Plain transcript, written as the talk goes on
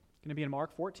Going to be in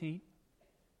Mark 14,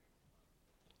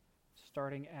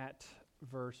 starting at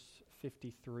verse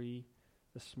 53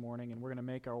 this morning, and we're going to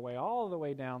make our way all the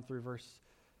way down through verse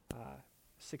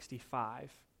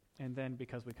 65. And then,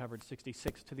 because we covered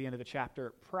 66 to the end of the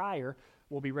chapter prior,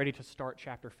 we'll be ready to start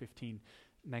chapter 15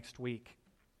 next week.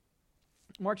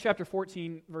 Mark chapter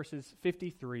 14, verses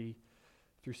 53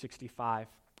 through 65.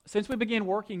 Since we began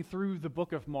working through the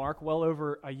book of Mark well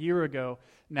over a year ago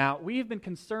now, we have been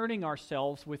concerning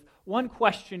ourselves with one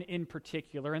question in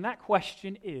particular, and that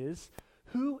question is,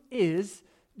 who is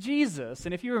Jesus?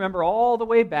 And if you remember all the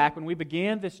way back when we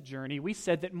began this journey, we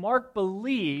said that Mark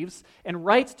believes and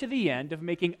writes to the end of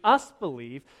making us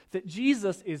believe that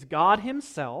Jesus is God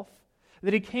himself,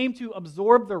 that he came to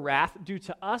absorb the wrath due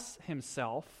to us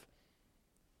himself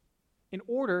in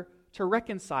order to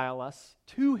reconcile us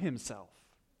to himself.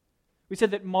 We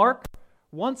said that Mark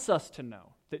wants us to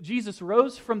know that Jesus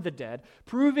rose from the dead,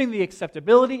 proving the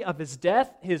acceptability of his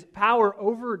death, his power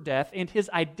over death, and his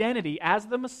identity as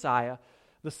the Messiah,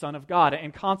 the Son of God.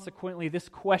 And consequently, this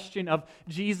question of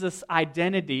Jesus'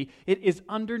 identity, it is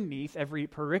underneath every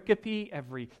pericope,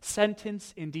 every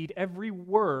sentence, indeed every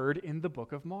word in the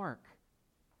book of Mark.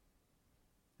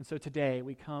 And so today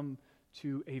we come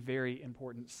to a very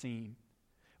important scene.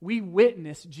 We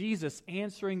witness Jesus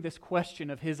answering this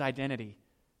question of his identity.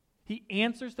 He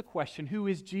answers the question, who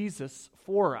is Jesus,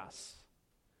 for us?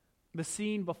 The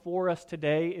scene before us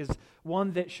today is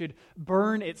one that should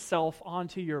burn itself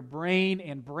onto your brain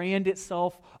and brand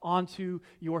itself onto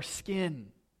your skin.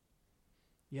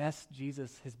 Yes,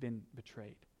 Jesus has been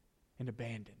betrayed and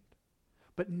abandoned.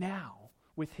 But now,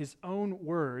 with his own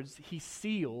words, he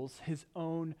seals his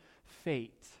own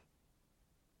fate.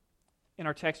 In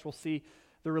our text, we'll see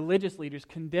the religious leaders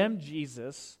condemn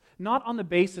Jesus not on the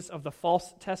basis of the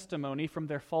false testimony from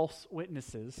their false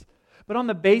witnesses, but on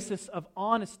the basis of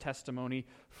honest testimony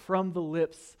from the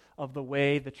lips of the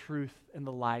way, the truth, and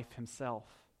the life himself.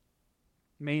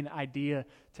 Main idea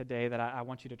today that I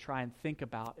want you to try and think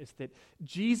about is that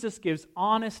Jesus gives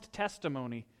honest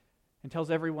testimony and tells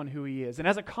everyone who he is. And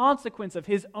as a consequence of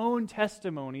his own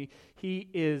testimony, he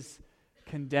is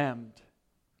condemned.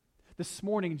 This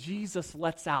morning, Jesus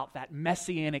lets out that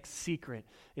messianic secret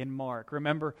in Mark.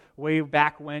 Remember way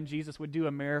back when Jesus would do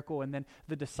a miracle and then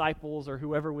the disciples or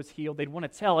whoever was healed, they'd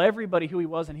want to tell everybody who he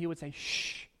was, and he would say,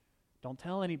 shh, don't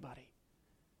tell anybody.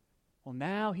 Well,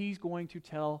 now he's going to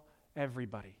tell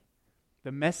everybody.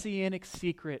 The messianic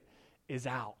secret is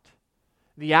out.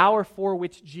 The hour for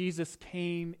which Jesus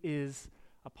came is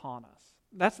upon us.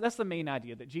 That's the main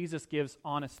idea, that Jesus gives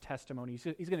honest testimony.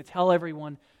 He's going to tell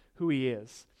everyone who he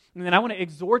is. And then I want to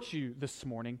exhort you this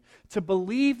morning to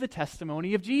believe the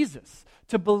testimony of Jesus,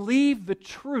 to believe the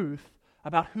truth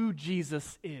about who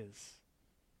Jesus is.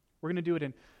 We're going to do it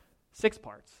in 6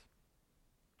 parts.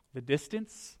 The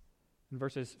distance in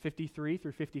verses 53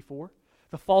 through 54,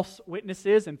 the false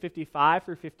witnesses in 55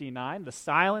 through 59, the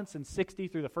silence in 60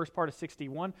 through the first part of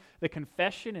 61, the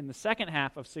confession in the second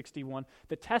half of 61,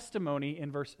 the testimony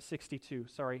in verse 62.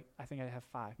 Sorry, I think I have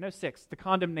 5. No, 6. The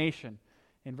condemnation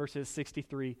in verses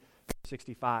 63 through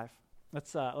 65.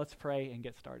 Let's pray and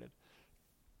get started.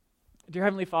 Dear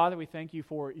Heavenly Father, we thank you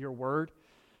for your word.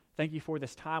 Thank you for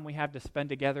this time we have to spend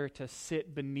together to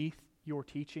sit beneath your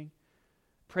teaching.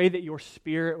 Pray that your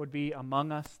Spirit would be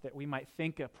among us, that we might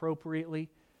think appropriately,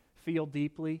 feel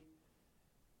deeply.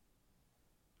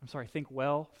 Think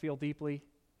well, feel deeply,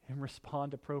 and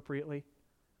respond appropriately.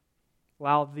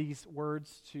 Allow these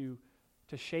words to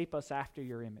shape us after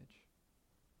your image.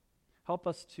 Help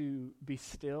us to be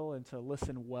still and to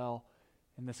listen well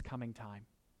in this coming time.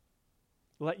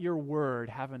 Let your word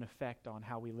have an effect on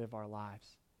how we live our lives.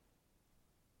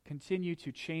 Continue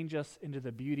to change us into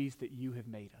the beauties that you have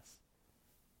made us.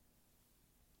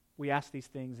 We ask these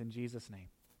things in Jesus' name.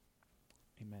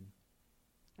 Amen.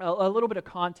 A little bit of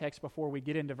context before we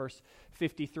get into verse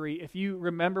 53. If you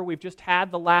remember, we've just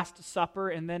had the Last Supper,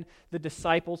 and then the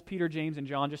disciples, Peter, James, and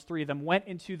John, just 3 of them, went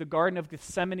into the Garden of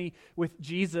Gethsemane with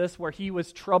Jesus, where he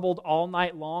was troubled all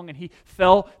night long, and he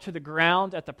fell to the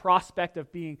ground at the prospect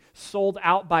of being sold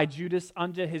out by Judas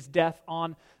unto his death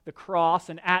on the cross.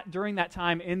 And during that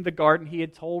time in the garden, he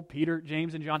had told Peter,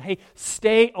 James, and John, hey,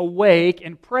 stay awake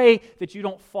and pray that you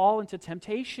don't fall into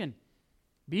temptation.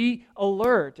 Be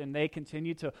alert. And they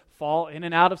continued to fall in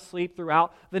and out of sleep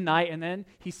throughout the night. And then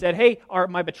he said, hey,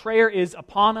 my betrayer is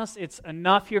upon us. It's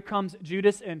enough. Here comes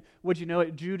Judas. And would you know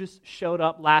it, Judas showed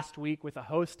up last week with a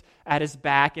host at his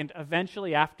back. And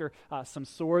eventually, after some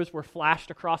sores were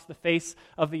flashed across the face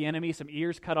of the enemy, some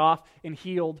ears cut off and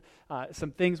healed,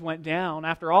 some things went down.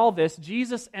 After all this,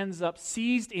 Jesus ends up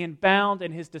seized and bound,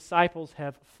 and his disciples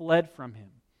have fled from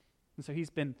him. And so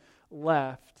he's been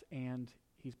left and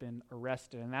he's been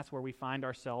arrested. And that's where we find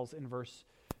ourselves in verse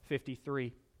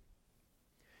 53.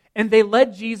 And they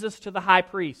led Jesus to the high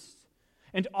priest,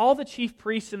 and all the chief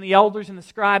priests and the elders and the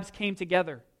scribes came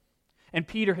together. And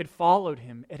Peter had followed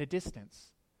him at a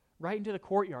distance, right into the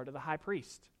courtyard of the high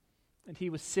priest. And he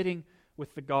was sitting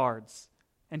with the guards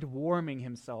and warming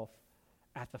himself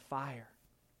at the fire.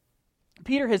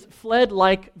 Peter has fled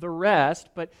like the rest,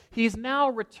 but he's now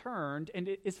returned and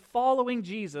is following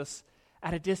Jesus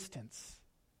at a distance.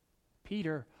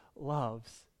 Peter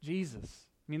loves Jesus.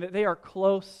 I mean, they are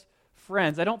close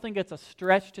friends. I don't think it's a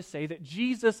stretch to say that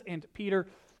Jesus and Peter,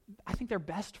 I think they're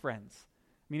best friends.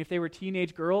 I mean, if they were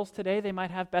teenage girls today, they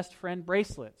might have best friend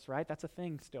bracelets, right? That's a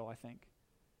thing still, I think.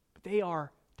 But they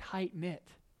are tight-knit.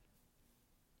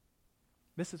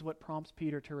 This is what prompts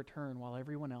Peter to return while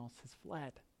everyone else has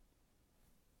fled.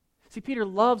 See, Peter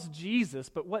loves Jesus,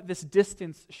 but what this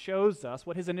distance shows us,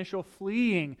 what his initial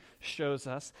fleeing shows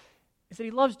us, is that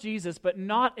he loves Jesus, but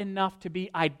not enough to be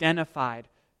identified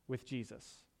with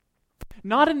Jesus.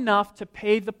 Not enough to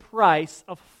pay the price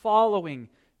of following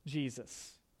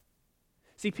Jesus.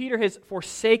 See, Peter has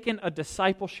forsaken a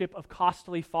discipleship of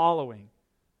costly following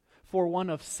for one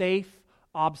of safe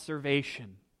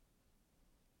observation.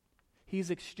 He's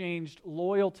exchanged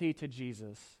loyalty to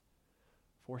Jesus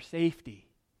for safety.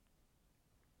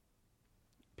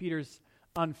 Peter's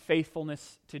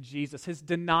unfaithfulness to Jesus, his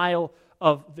denial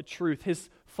of the truth, his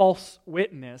false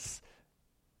witness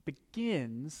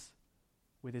begins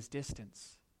with his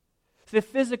distance. The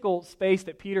physical space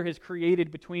that Peter has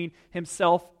created between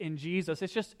himself and Jesus,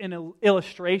 it's just an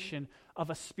illustration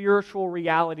of a spiritual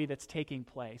reality that's taking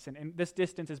place. And this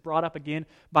distance is brought up again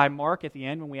by Mark at the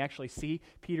end when we actually see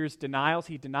Peter's denials.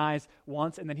 He denies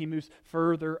once and then he moves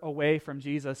further away from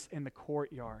Jesus in the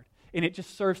courtyard. And it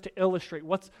just serves to illustrate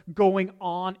what's going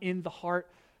on in the heart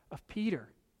of Peter.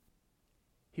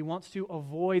 He wants to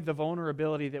avoid the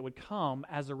vulnerability that would come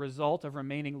as a result of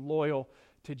remaining loyal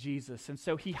to Jesus. And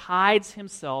so he hides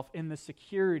himself in the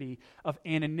security of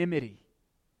anonymity.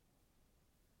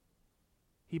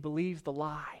 He believes the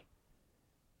lie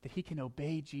that he can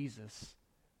obey Jesus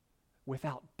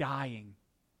without dying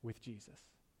with Jesus.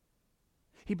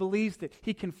 He believes that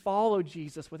he can follow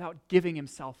Jesus without giving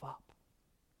himself up.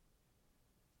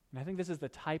 And I think this is the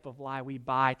type of lie we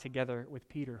buy together with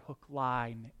Peter, hook,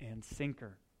 line, and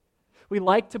sinker. We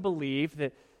like to believe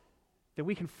that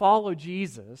we can follow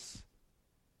Jesus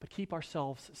but keep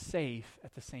ourselves safe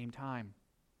at the same time.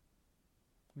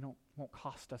 Won't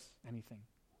cost us anything.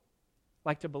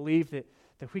 Like to believe that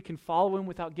we can follow him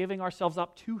without giving ourselves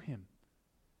up to him.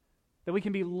 That we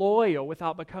can be loyal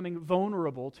without becoming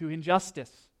vulnerable to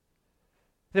injustice.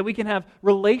 That we can have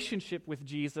relationship with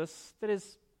Jesus that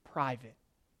is private,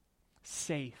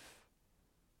 safe,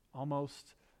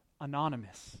 almost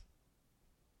anonymous.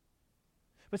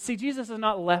 But see, Jesus has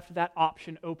not left that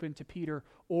option open to Peter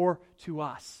or to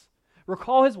us.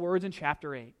 Recall his words in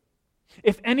chapter 8.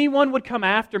 If anyone would come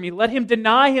after me, let him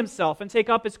deny himself and take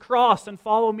up his cross and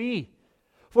follow me.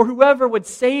 For whoever would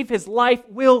save his life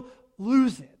will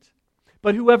lose it.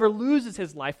 But whoever loses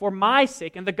his life for my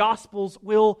sake and the gospel's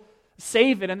will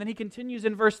save it. And then he continues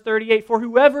in verse 38, for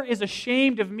whoever is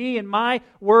ashamed of me and my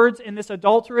words in this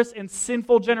adulterous and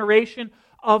sinful generation,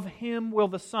 of him will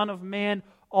the Son of Man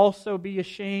also be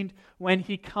ashamed when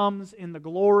he comes in the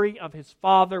glory of his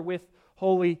Father with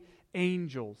holy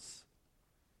angels.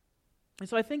 And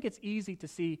so I think it's easy to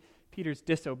see Peter's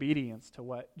disobedience to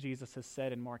what Jesus has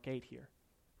said in Mark 8 here,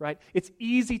 right? It's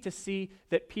easy to see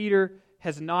that Peter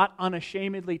has not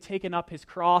unashamedly taken up his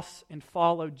cross and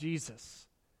followed Jesus,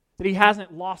 that he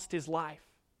hasn't lost his life,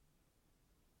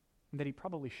 and that he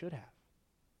probably should have.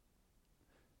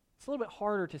 It's a little bit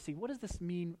harder to see, what does this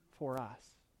mean for us?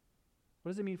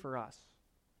 What does it mean for us?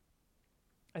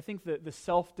 I think that the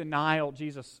self-denial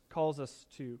Jesus calls us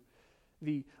to,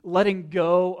 the letting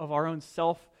go of our own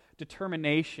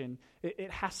self-determination, we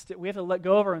have to let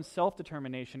go of our own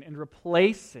self-determination and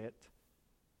replace it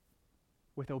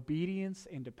with obedience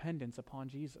and dependence upon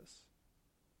Jesus.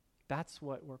 That's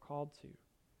what we're called to.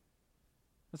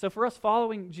 And so for us,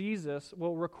 following Jesus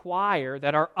will require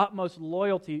that our utmost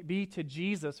loyalty be to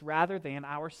Jesus rather than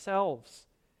ourselves.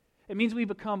 It means we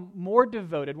become more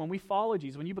devoted when we follow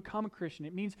Jesus. When you become a Christian,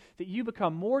 it means that you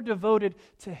become more devoted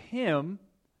to him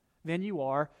than you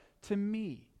are to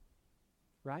me,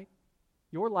 right?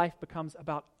 Your life becomes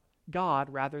about God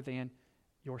rather than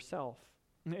yourself.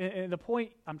 And the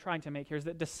point I'm trying to make here is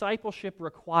that discipleship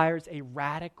requires a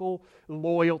radical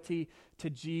loyalty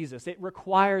to Jesus. It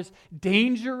requires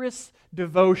dangerous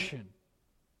devotion.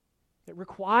 It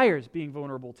requires being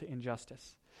vulnerable to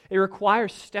injustice. It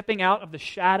requires stepping out of the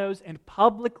shadows and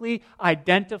publicly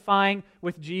identifying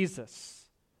with Jesus.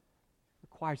 It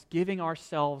requires giving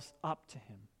ourselves up to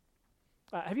him.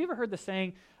 Have you ever heard the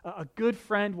saying, a good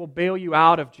friend will bail you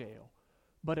out of jail,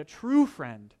 but a true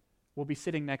friend will be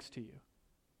sitting next to you?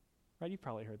 Right? You've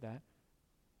probably heard that.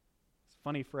 It's a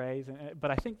funny phrase,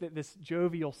 but I think that this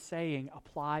jovial saying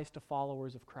applies to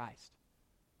followers of Christ.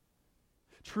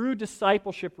 True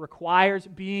discipleship requires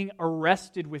being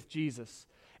arrested with Jesus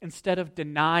instead of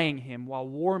denying him while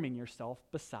warming yourself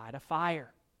beside a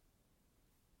fire.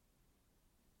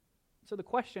 So the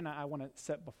question I want to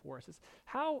set before us is,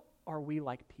 how are we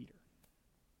like Peter?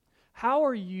 How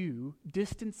are you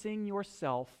distancing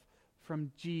yourself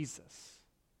from Jesus?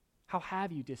 How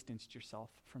have you distanced yourself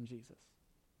from Jesus?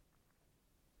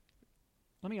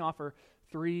 Let me offer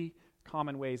 3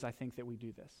 common ways I think that we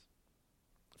do this.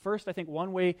 First, I think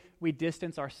one way we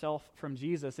distance ourselves from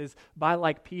Jesus is by,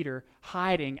 like Peter,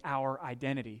 hiding our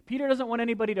identity. Peter doesn't want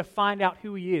anybody to find out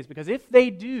who he is, because if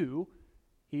they do,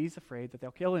 he's afraid that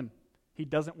they'll kill him. He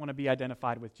doesn't want to be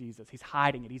identified with Jesus. He's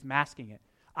hiding it. He's masking it.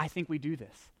 I think we do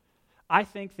this. I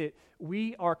think that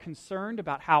we are concerned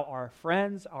about how our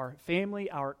friends, our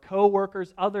family, our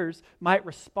co-workers, others might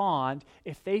respond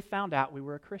if they found out we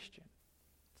were a Christian.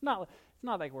 It's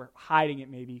not like we're hiding it,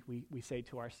 maybe we say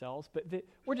to ourselves, but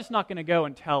we're just not going to go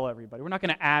and tell everybody. We're not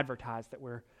going to advertise that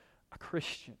we're a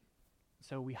Christian.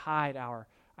 So we hide our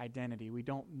identity. We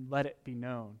don't let it be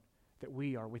known that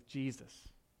we are with Jesus.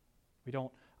 We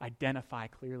don't identify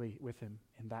clearly with him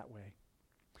in that way.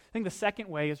 I think the second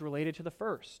way is related to the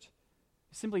first.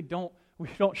 We don't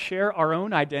share our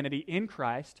own identity in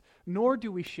Christ, nor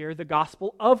do we share the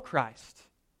gospel of Christ.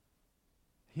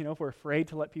 If we're afraid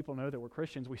to let people know that we're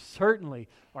Christians, we certainly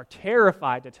are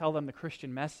terrified to tell them the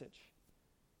Christian message.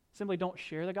 Simply don't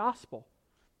share the gospel.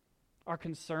 Our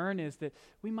concern is that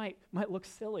we might look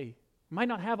silly, might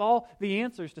not have all the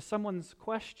answers to someone's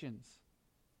questions.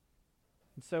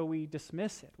 And so we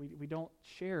dismiss it. We don't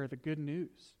share the good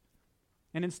news.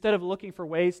 And instead of looking for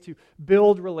ways to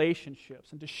build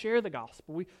relationships and to share the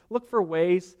gospel, we look for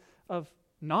ways of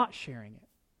not sharing it.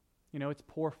 It's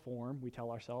poor form, we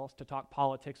tell ourselves, to talk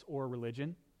politics or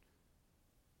religion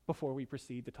before we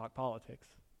proceed to talk politics.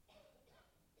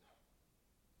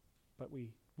 But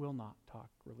we will not talk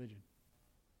religion.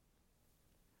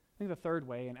 I think the third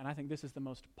way, and I think this is the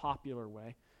most popular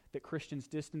way, that Christians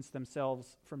distance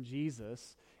themselves from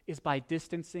Jesus is by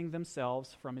distancing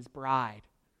themselves from his bride.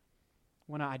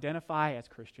 We want to identify as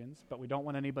Christians, but we don't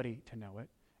want anybody to know it.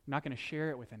 We're not going to share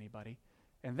it with anybody.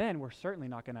 And then we're certainly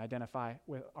not going to identify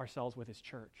with ourselves with his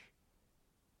church,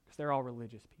 because they're all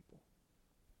religious people.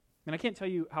 And I can't tell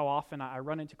you how often I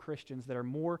run into Christians that are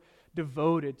more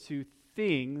devoted to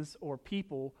things or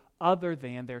people other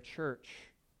than their church.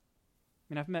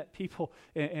 I've met people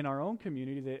in our own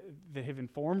community that have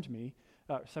informed me,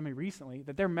 somebody recently,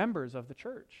 that they're members of the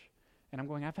church. And I'm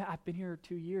going, I've been here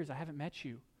 2 years. I haven't met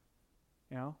you.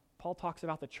 Paul talks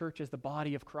about the church as the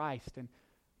body of Christ, and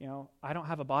I don't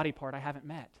have a body part I haven't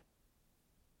met.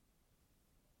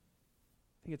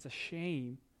 I think it's a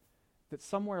shame that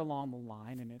somewhere along the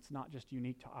line, and it's not just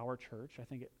unique to our church, I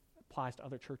think it applies to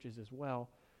other churches as well,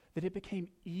 that it became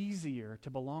easier to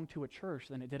belong to a church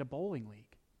than it did a bowling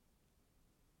league.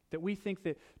 That we think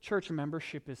that church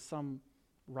membership is some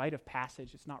rite of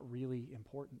passage. It's not really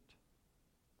important.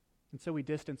 And so we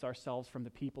distance ourselves from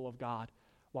the people of God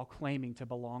while claiming to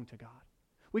belong to God.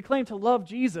 We claim to love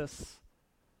Jesus,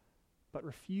 but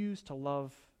refuse to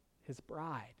love his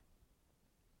bride.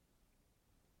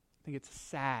 I think it's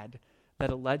sad that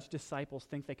alleged disciples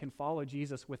think they can follow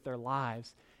Jesus with their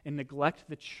lives and neglect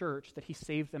the church that he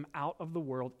saved them out of the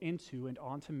world into and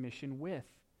onto mission with.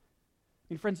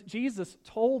 Friends, Jesus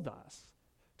told us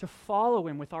to follow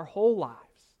him with our whole lives.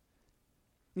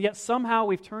 And yet somehow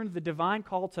we've turned the divine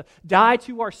call to die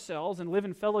to ourselves and live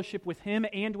in fellowship with him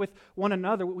and with one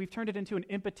another, we've turned it into an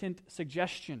impotent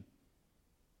suggestion.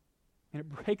 And it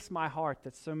breaks my heart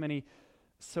that so many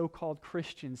so-called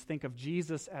Christians think of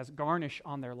Jesus as garnish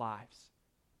on their lives.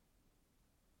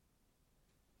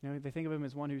 They think of him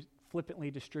as one who flippantly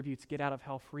distributes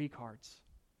get-out-of-hell-free cards.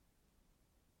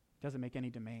 Doesn't make any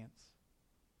demands.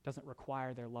 Doesn't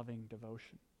require their loving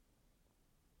devotion.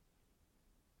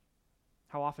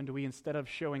 How often do we, instead of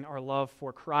showing our love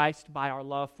for Christ by our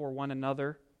love for one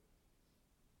another,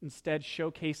 instead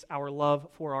showcase our love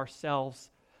for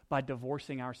ourselves by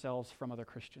divorcing ourselves from other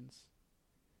Christians?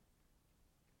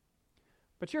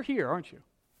 But you're here, aren't you?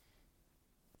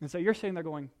 And so you're sitting there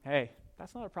going, hey,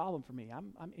 that's not a problem for me.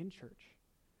 I'm in church.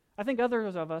 I think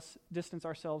others of us distance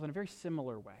ourselves in a very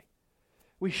similar way.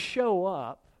 We show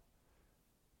up,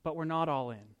 but we're not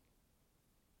all in.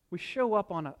 We show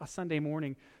up on a Sunday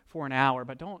morning for an hour,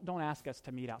 but don't ask us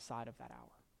to meet outside of that hour.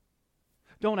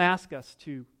 Don't ask us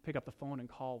to pick up the phone and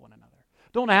call one another.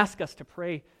 Don't ask us to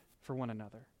pray for one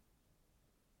another.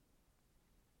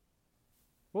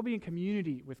 We'll be in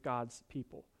community with God's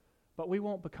people, but we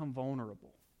won't become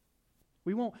vulnerable.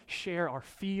 We won't share our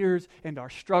fears and our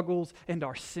struggles and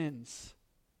our sins.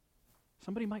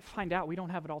 Somebody might find out we don't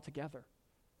have it all together,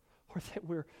 or that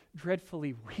we're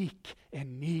dreadfully weak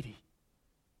and needy.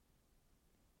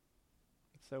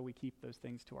 And so we keep those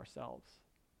things to ourselves.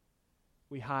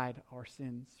 We hide our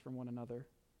sins from one another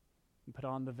and put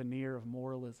on the veneer of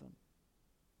moralism.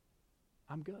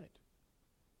 I'm good.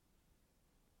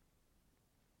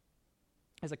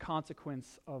 As a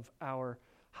consequence of our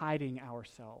hiding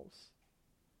ourselves,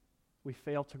 we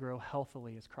fail to grow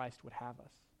healthily as Christ would have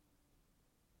us.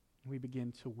 We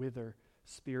begin to wither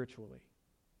spiritually.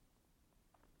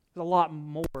 There's a lot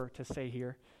more to say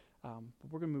here, but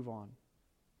we're going to move on.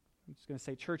 I'm just going to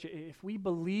say, church, if we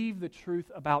believe the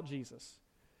truth about Jesus,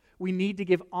 we need to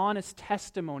give honest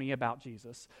testimony about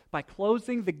Jesus by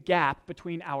closing the gap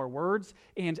between our words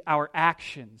and our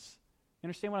actions. You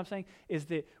understand what I'm saying? Is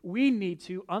that we need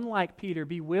to, unlike Peter,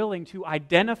 be willing to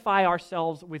identify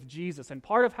ourselves with Jesus. And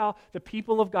part of how the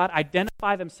people of God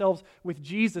identify themselves with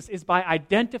Jesus is by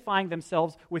identifying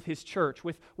themselves with His church,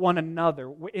 with one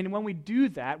another. And when we do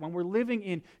that, when we're living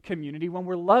in community, when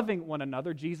we're loving one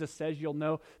another, Jesus says,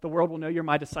 the world will know you're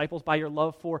my disciples by your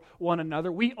love for one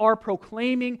another. We are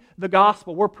proclaiming the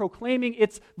gospel. We're proclaiming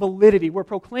its validity. We're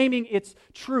proclaiming its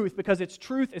truth because its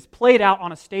truth is played out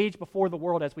on a stage before the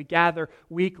world as we gather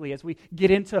weekly, as we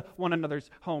get into one another's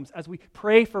homes, as we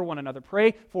pray for one another,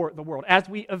 pray for the world, as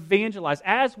we evangelize,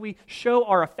 as we show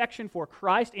our affection for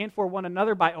Christ and for one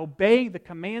another by obeying the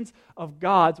commands of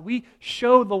God, we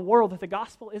show the world that the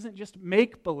gospel isn't just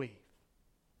make-believe,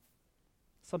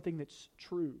 something that's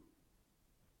true.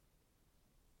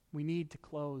 We need to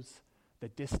close the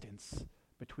distance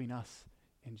between us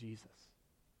and Jesus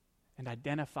and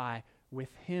identify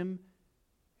with Him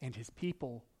and His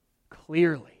people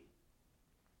clearly.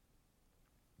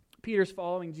 Peter's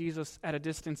following Jesus at a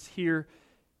distance here.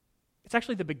 It's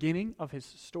actually the beginning of his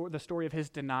story, the story of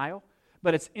his denial,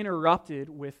 but it's interrupted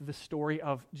with the story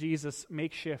of Jesus'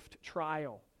 makeshift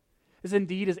trial.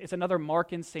 It's another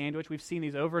Markan sandwich. We've seen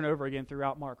these over and over again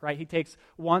throughout Mark, right? He takes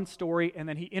one story and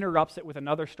then he interrupts it with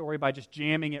another story by just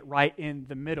jamming it right in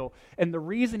the middle. And the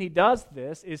reason he does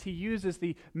this is he uses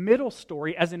the middle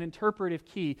story as an interpretive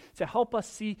key to help us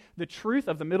see the truth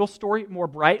of the middle story more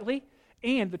brightly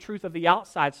and the truth of the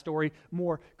outside story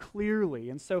more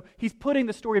clearly. And so he's putting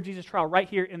the story of Jesus' trial right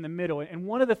here in the middle. And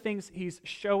one of the things he's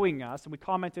showing us, and we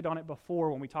commented on it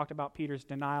before when we talked about Peter's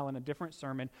denial in a different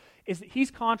sermon, is that he's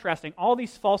contrasting all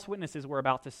these false witnesses we're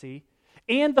about to see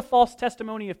and the false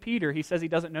testimony of Peter, he says he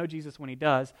doesn't know Jesus when he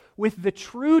does, with the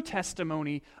true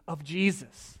testimony of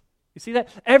Jesus. You see that?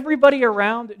 Everybody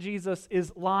around Jesus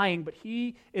is lying, but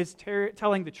he is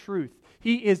telling the truth.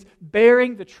 He is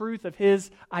bearing the truth of his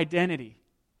identity.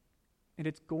 And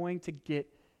it's going to get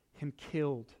him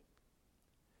killed.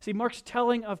 See, Mark's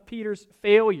telling of Peter's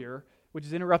failure, which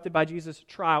is interrupted by Jesus'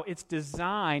 trial, it's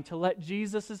designed to let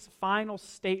Jesus' final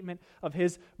statement of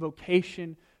his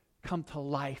vocation come to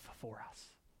life for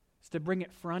us. It's to bring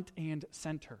it front and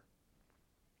center.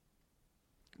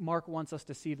 Mark wants us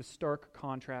to see the stark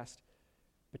contrast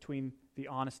between the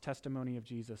honest testimony of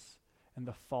Jesus and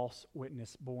the false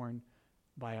witness borne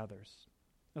by others.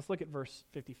 Let's look at verse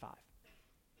 55.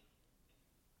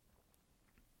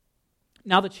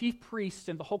 Now the chief priests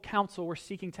and the whole council were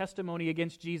seeking testimony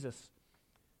against Jesus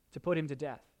to put him to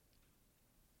death,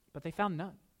 but they found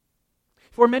none.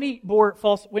 For many bore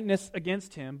false witness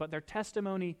against him, but their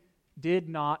testimony did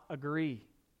not agree.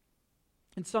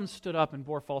 And some stood up and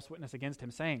bore false witness against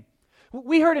him, saying,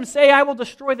 "We heard him say, 'I will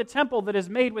destroy the temple that is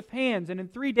made with hands, and in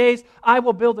 3 days I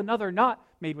will build another not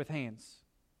made with hands.'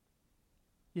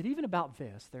 Yet even about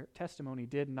this, their testimony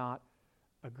did not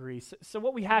agree." So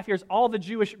what we have here is all the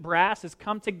Jewish brass has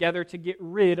come together to get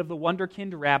rid of the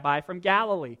wonderkind rabbi from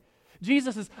Galilee.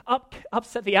 Jesus has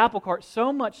upset the apple cart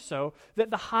so much so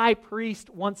that the high priest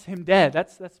wants him dead.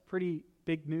 That's pretty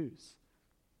big news.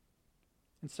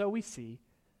 And so we see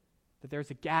that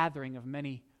there's a gathering of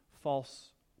many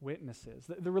false witnesses.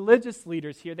 The religious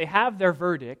leaders here, they have their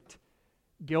verdict,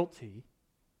 guilty.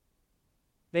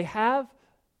 They have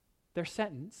their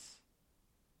sentence,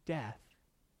 death.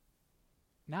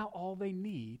 Now all they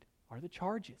need are the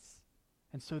charges.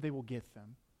 And so they will get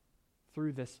them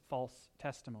through this false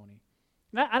testimony.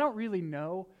 Now, I don't really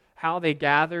know how they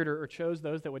gathered or chose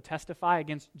those that would testify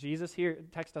against Jesus here. The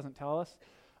text doesn't tell us.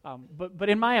 But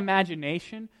in my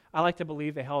imagination, I like to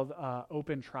believe they held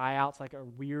open tryouts, like a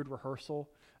weird rehearsal.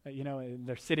 And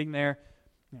they're sitting there,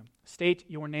 state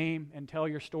your name and tell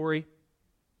your story.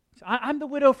 So I'm the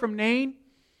widow from Nain,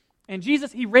 and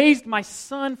Jesus, he raised my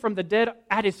son from the dead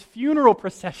at his funeral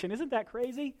procession. Isn't that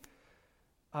crazy?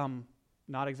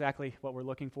 Not exactly what we're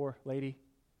looking for, lady.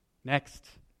 Next.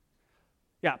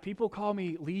 Yeah, people call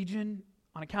me Legion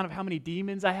on account of how many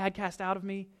demons I had cast out of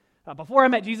me. Before I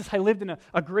met Jesus, I lived in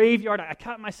a graveyard. I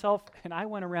cut myself, and I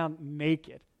went around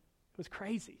naked. It was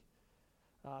crazy.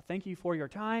 Thank you for your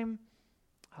time.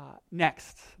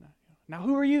 Next. Now,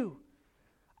 who are you?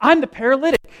 I'm the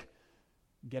paralytic.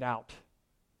 Get out.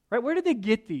 Right? Where did they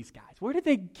get these guys? Where did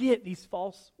they get these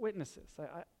false witnesses?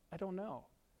 I don't know.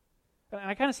 And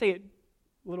I kind of say it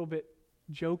a little bit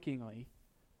jokingly,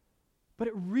 but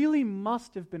it really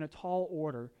must have been a tall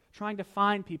order trying to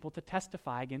find people to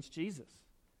testify against Jesus.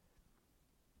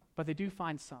 But they do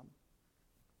find some.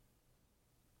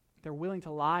 They're willing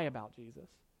to lie about Jesus.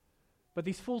 But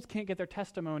these fools can't get their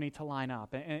testimony to line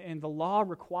up. And the law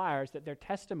requires that their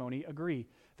testimony agree,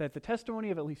 that the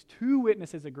testimony of at least 2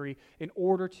 witnesses agree in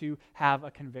order to have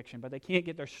a conviction. But they can't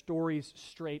get their stories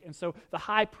straight. And so the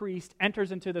high priest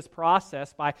enters into this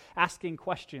process by asking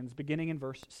questions, beginning in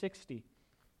verse 60.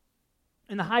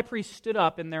 And the high priest stood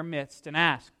up in their midst and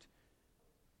asked,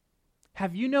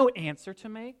 "Have you no answer to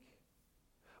make?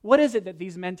 What is it that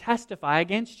these men testify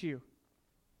against you?"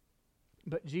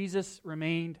 But Jesus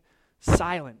remained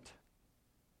silent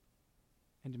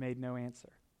and made no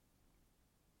answer.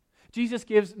 Jesus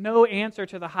gives no answer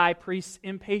to the high priest's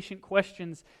impatient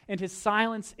questions, and his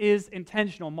silence is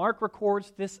intentional. Mark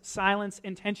records this silence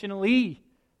intentionally.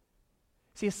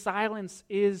 See, his silence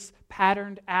is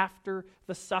patterned after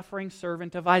the suffering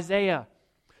servant of Isaiah,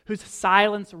 whose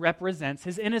silence represents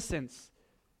his innocence.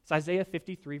 It's Isaiah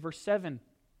 53, verse 7.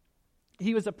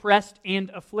 He was oppressed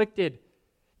and afflicted,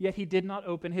 yet he did not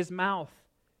open his mouth.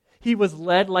 He was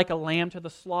led like a lamb to the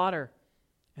slaughter,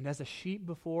 and as a sheep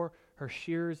before her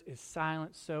shearers is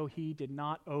silent, so he did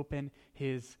not open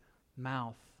his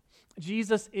mouth.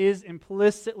 Jesus is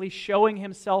implicitly showing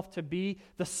himself to be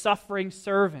the suffering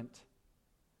servant.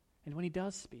 And when he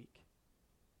does speak,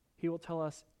 he will tell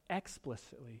us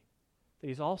explicitly that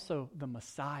he's also the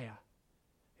Messiah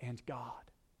and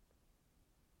God.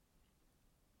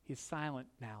 He is silent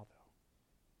now, though.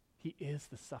 He is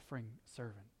the suffering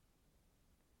servant.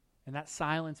 And that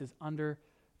silence is under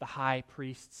the high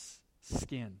priest's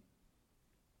skin.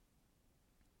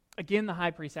 Again, the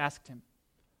high priest asked him,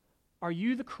 "Are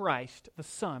you the Christ, the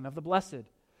Son of the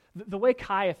Blessed?" The way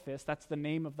Caiaphas, that's the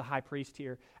name of the high priest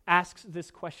here, asks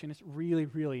this question is really,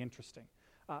 really interesting.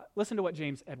 Listen to what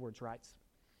James Edwards writes.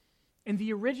 In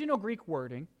the original Greek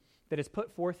wording that is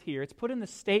put forth here, it's put in the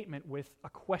statement with a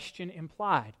question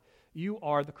implied. You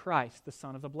are the Christ, the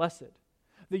Son of the Blessed.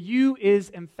 The you is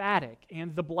emphatic,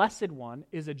 and the Blessed One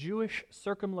is a Jewish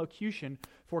circumlocution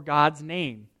for God's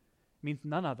name. It means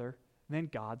none other than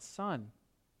God's Son.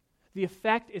 The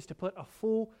effect is to put a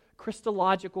full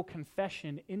Christological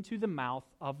confession into the mouth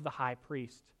of the high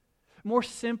priest. More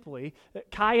simply,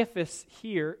 Caiaphas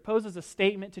here poses a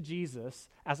statement to Jesus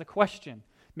as a question.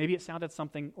 Maybe it sounded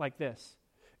something like this.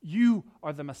 You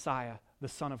are the Messiah, the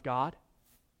Son of God?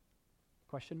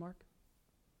 Question mark?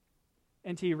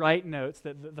 N.T. Wright notes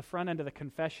that the front end of the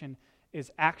confession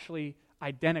is actually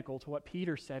identical to what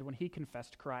Peter said when he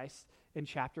confessed Christ in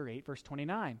chapter 8, verse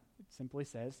 29. It simply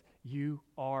says, you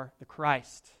are the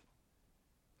Christ.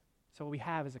 So what we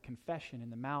have is a confession in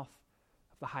the mouth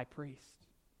of the high priest.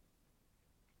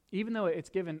 Even though it's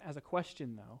given as a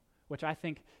question, though, which I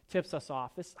think tips us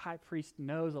off, this high priest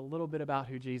knows a little bit about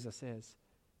who Jesus is.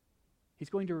 He's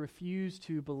going to refuse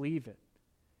to believe it.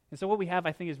 And so what we have,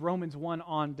 I think, is Romans 1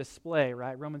 on display,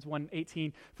 right? Romans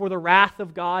 1:18. For the wrath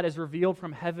of God is revealed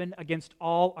from heaven against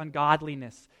all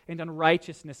ungodliness and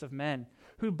unrighteousness of men,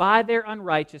 who by their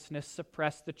unrighteousness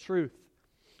suppress the truth.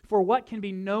 For what can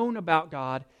be known about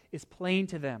God is plain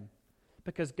to them,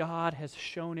 because God has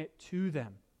shown it to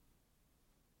them.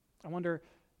 I wonder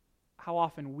how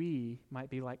often we might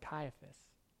be like Caiaphas,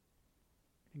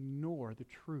 ignore the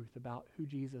truth about who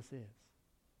Jesus is.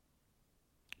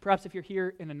 Perhaps if you're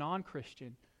here in a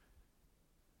non-Christian,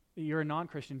 you're a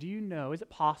non-Christian, do you know, is it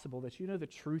possible that you know the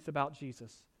truth about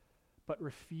Jesus, but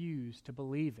refuse to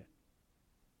believe it?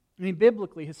 I mean,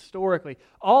 biblically, historically,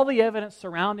 all the evidence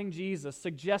surrounding Jesus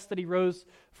suggests that he rose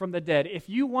from the dead. If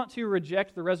you want to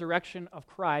reject the resurrection of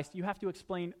Christ, you have to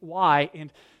explain why,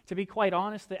 and to be quite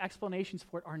honest, the explanations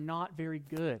for it are not very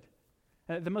good.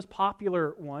 The most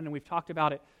popular one, and we've talked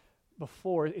about it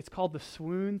before, it's called the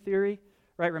swoon theory.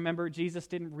 right? Remember, Jesus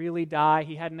didn't really die.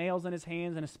 He had nails in his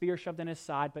hands and a spear shoved in his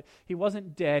side, but he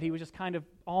wasn't dead. He was just kind of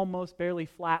almost barely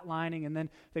flatlining, and then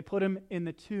they put him in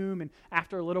the tomb, and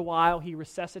after a little while, he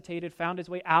resuscitated, found his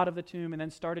way out of the tomb, and then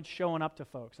started showing up to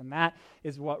folks, and that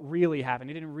is what really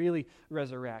happened. He didn't really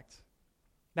resurrect.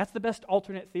 That's the best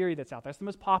alternate theory that's out there. That's the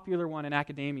most popular one in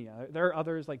academia. There are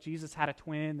others, like Jesus had a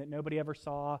twin that nobody ever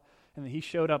saw, and then he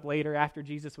showed up later after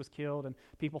Jesus was killed, and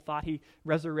people thought he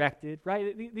resurrected,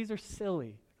 right? These are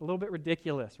silly, a little bit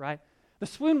ridiculous, right? The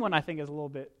swoon one, I think, is a little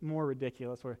bit more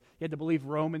ridiculous, where you had to believe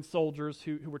Roman soldiers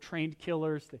who were trained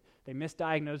killers, they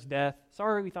misdiagnosed death.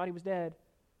 Sorry, we thought he was dead.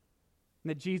 And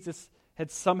that Jesus had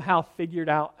somehow figured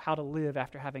out how to live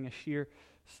after having a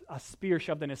spear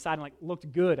shoved in his side and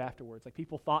looked good afterwards. Like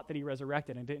people thought that he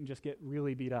resurrected and didn't just get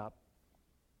really beat up.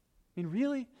 I mean,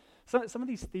 really? Some of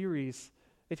these theories,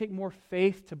 they take more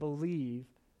faith to believe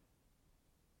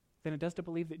than it does to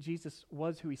believe that Jesus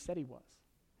was who he said he was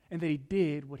and that he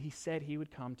did what he said he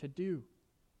would come to do.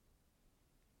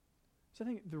 So I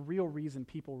think the real reason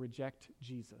people reject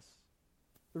Jesus,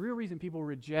 the real reason people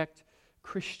reject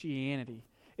Christianity,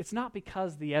 it's not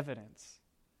because the evidence.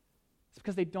 It's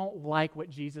because they don't like what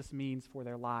Jesus means for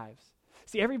their lives.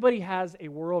 See, everybody has a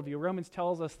worldview. Romans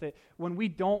tells us that when we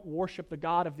don't worship the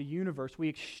God of the universe, we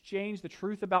exchange the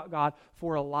truth about God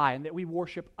for a lie, and that we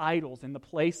worship idols in the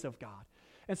place of God.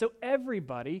 And so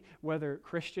everybody, whether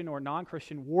Christian or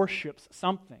non-Christian, worships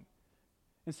something.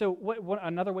 And so what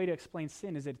another way to explain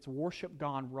sin is that it's worship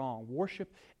gone wrong,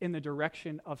 worship in the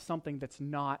direction of something that's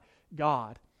not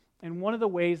God. And one of the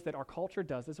ways that our culture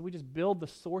does this is we just build the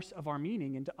source of our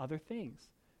meaning into other things.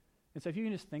 And so if you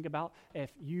can just think about if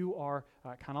you are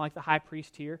kind of like the high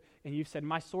priest here, and you've said,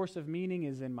 my source of meaning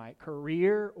is in my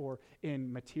career or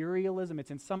in materialism,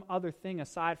 it's in some other thing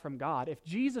aside from God. If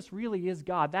Jesus really is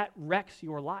God, that wrecks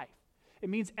your life. It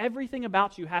means everything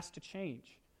about you has to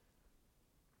change.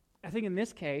 I think in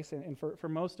this case, and for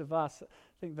most of us,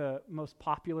 I think the most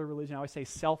popular religion, I always say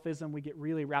selfism. We get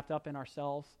really wrapped up in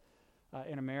ourselves.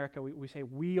 In America, we say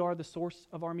we are the source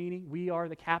of our meaning. We are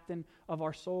the captain of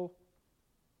our soul.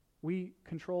 We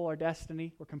control our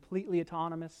destiny. We're completely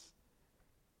autonomous.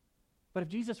 But if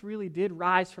Jesus really did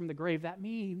rise from the grave, that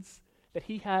means that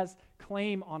he has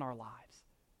claim on our lives,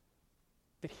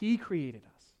 that he created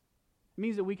us. It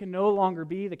means that we can no longer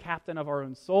be the captain of our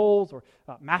own souls or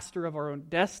master of our own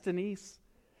destinies.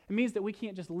 It means that we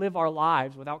can't just live our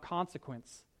lives without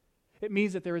consequence. It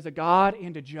means that there is a God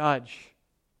and a judge,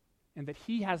 and that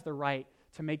he has the right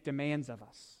to make demands of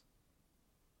us.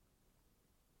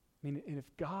 I mean, and if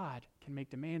God can make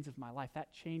demands of my life,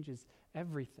 that changes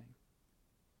everything.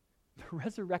 The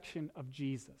resurrection of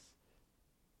Jesus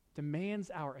demands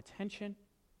our attention,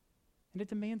 and it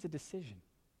demands a decision.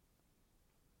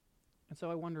 And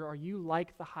so I wonder, are you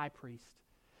like the high priest,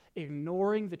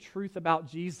 ignoring the truth about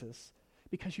Jesus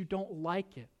because you don't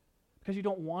like it, because you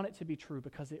don't want it to be true,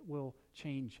 because it will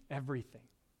change everything?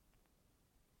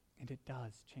 And it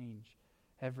does change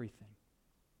everything.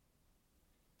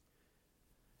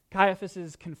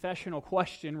 Caiaphas' confessional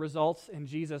question results in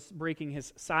Jesus breaking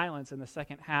his silence in the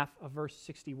second half of verse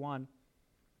 61.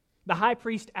 The high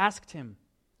priest asked him,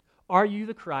 "Are you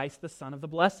the Christ, the Son of the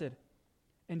Blessed?"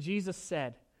 And Jesus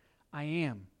said, "I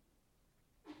am.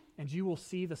 And you will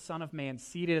see the Son of Man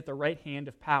seated at the right hand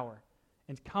of power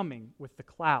and coming with the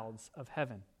clouds of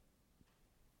heaven."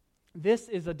 This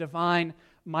is a divine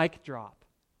mic drop.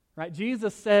 Right?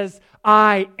 Jesus says,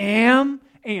 "I am,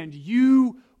 and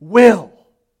you will.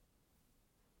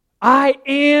 I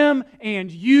am,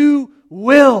 and you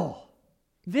will."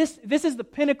 This is the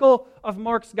pinnacle of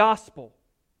Mark's gospel.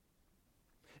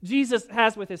 Jesus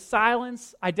has, with his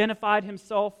silence, identified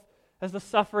himself as the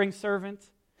suffering servant.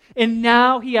 And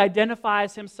now he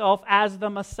identifies himself as the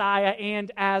Messiah and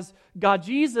as God.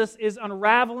 Jesus is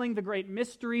unraveling the great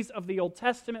mysteries of the Old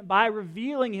Testament by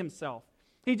revealing himself.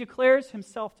 He declares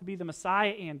himself to be the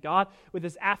Messiah and God with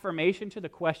his affirmation to the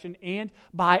question and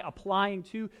by applying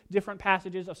two different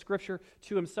passages of Scripture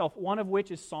to himself, one of which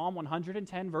is Psalm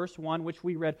 110, verse 1, which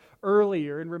we read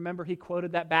earlier. And remember, he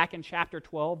quoted that back in chapter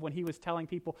 12 when he was telling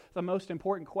people the most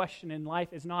important question in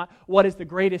life is not what is the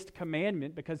greatest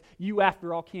commandment, because you,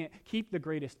 after all, can't keep the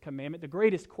greatest commandment. The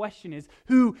greatest question is,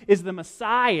 who is the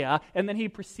Messiah? And then he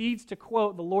proceeds to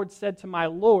quote, "The Lord said to my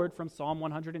Lord," from Psalm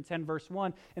 110, verse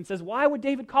 1, and says, why would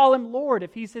David call him Lord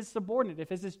if he's his subordinate, if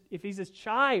he's his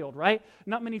child, right?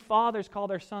 Not many fathers call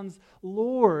their sons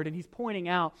Lord. And he's pointing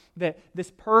out that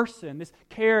this person, this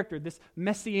character, this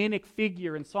messianic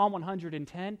figure in Psalm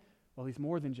 110, well, he's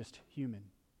more than just human.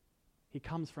 He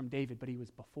comes from David, but he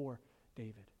was before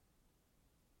David.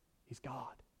 He's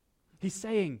God. He's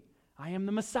saying, I am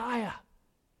the Messiah.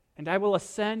 and I will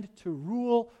ascend to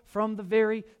rule from the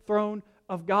very throne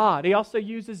of God. He also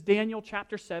uses Daniel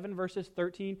chapter 7, verses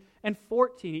 13 and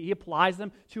 14. He applies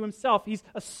them to himself. He's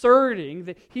asserting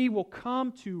that he will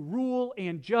come to rule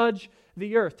and judge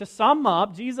the earth. To sum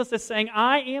up, Jesus is saying,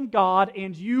 I am God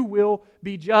and you will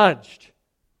be judged.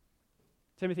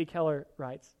 Timothy Keller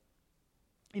writes,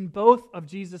 in both of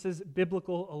Jesus'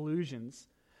 biblical allusions,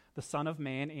 the Son of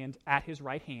Man and at his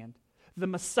right hand, the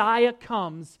Messiah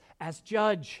comes as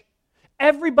judge.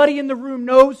 Everybody in the room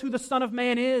knows who the Son of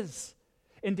Man is.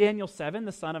 In Daniel 7,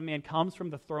 the Son of Man comes from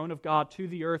the throne of God to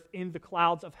the earth in the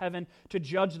clouds of heaven to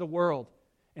judge the world.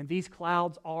 And these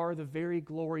clouds are the very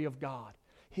glory of God,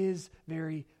 His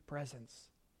very presence.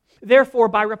 Therefore,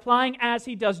 by replying as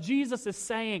He does, Jesus is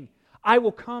saying, I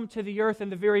will come to the earth in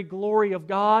the very glory of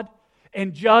God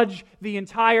and judge the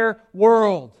entire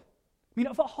world. I mean,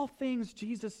 of all things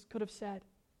Jesus could have said.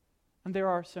 And there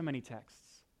are so many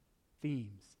texts,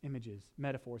 themes, images,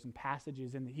 metaphors, and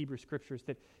passages in the Hebrew Scriptures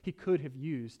that he could have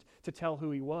used to tell who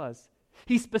he was.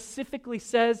 He specifically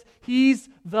says he's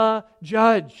the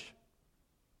judge.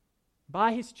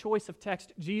 By his choice of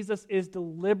text, Jesus is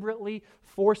deliberately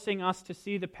forcing us to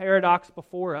see the paradox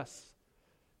before us.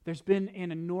 There's been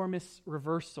an enormous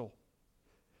reversal.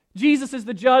 Jesus is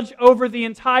the judge over the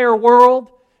entire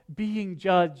world, being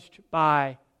judged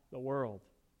by the world.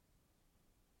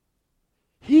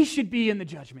 He should be in the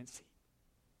judgment seat.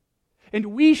 And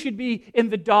we should be in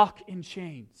the dock in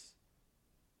chains.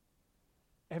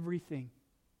 Everything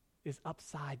is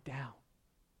upside down.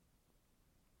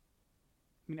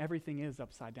 I mean, everything is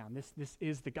upside down. This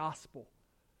is the gospel.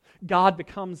 God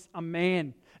becomes a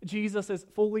man. Jesus is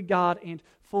fully God and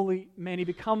fully man. He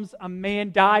becomes a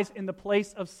man, dies in the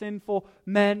place of sinful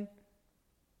men,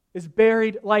 is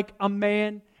buried like a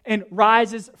man, and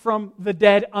rises from the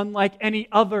dead unlike any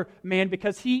other man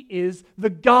because he is the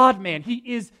God-man. He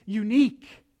is unique.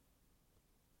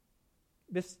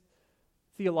 This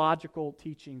theological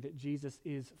teaching that Jesus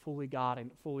is fully God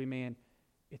and fully man,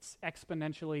 it's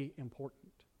exponentially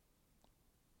important.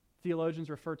 Theologians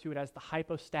refer to it as the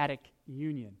hypostatic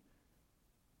union.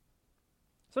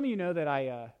 Some of you know that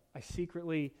I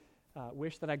secretly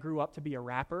wish that I grew up to be a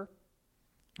rapper.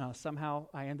 Somehow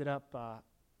I ended up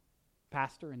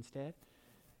pastor instead.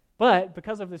 But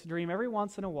because of this dream, every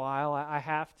once in a while I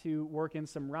have to work in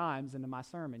some rhymes into my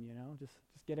sermon, just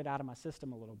get it out of my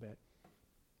system a little bit.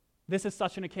 This is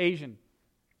such an occasion.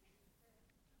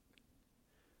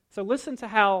 So listen to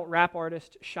how rap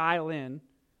artist Shai Linne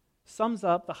sums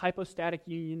up the hypostatic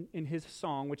union in his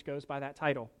song, which goes by that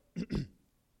title. I'm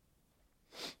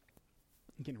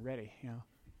getting ready,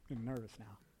 getting nervous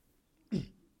now.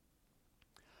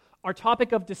 Our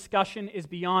topic of discussion is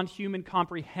beyond human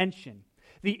comprehension.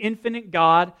 The infinite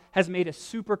God has made a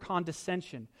super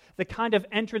condescension, the kind of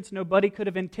entrance nobody could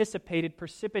have anticipated,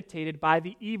 precipitated by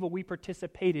the evil we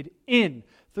participated in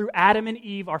through Adam and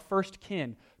Eve, our first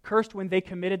kin, cursed when they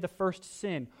committed the first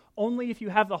sin. Only if you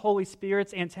have the Holy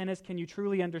Spirit's antennas can you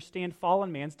truly understand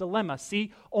fallen man's dilemma.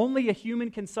 See, only a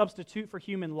human can substitute for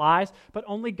human lies, but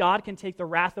only God can take the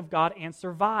wrath of God and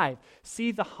survive.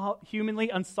 See the humanly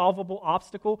unsolvable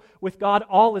obstacle? With God,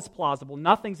 all is plausible.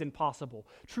 Nothing's impossible.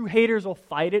 True haters will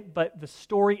fight it, but the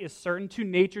story is certain. Two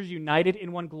natures united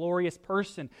in one glorious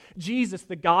person. Jesus,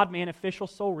 the God-man, official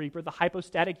soul reaper, the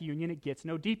hypostatic union, it gets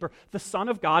no deeper. The Son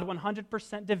of God,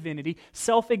 100% divinity,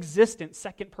 self-existent,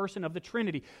 second person of the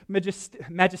Trinity.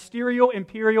 Magisterial,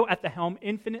 imperial at the helm,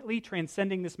 infinitely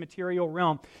transcending this material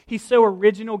realm. He's so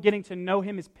original, getting to know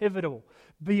him is pivotal.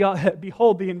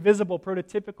 Behold, the invisible,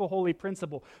 prototypical holy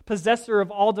principle, possessor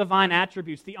of all divine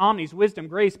attributes, the omnis, wisdom,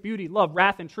 grace, beauty, love,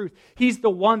 wrath, and truth. He's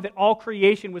the one that all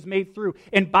creation was made through,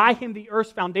 and by him the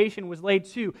earth's foundation was laid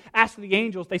too. Ask the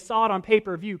angels, they saw it on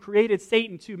pay-per-view, created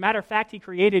Satan too. Matter of fact, he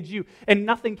created you, and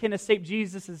nothing can escape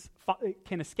Jesus'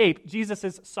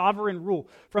 sovereign rule,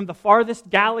 from the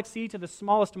farthest galaxy to the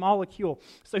smallest molecule.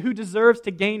 So who deserves to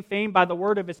gain fame by the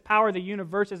word of his power? The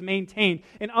universe is maintained.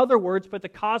 In other words, put the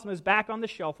cosmos back on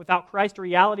the shelf. Without Christ,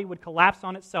 reality would collapse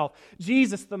on itself.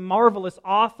 Jesus, the marvelous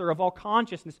author of all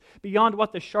consciousness, beyond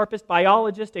what the sharpest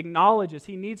biologist acknowledges.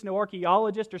 He needs no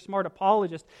archaeologist or smart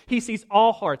apologist. He sees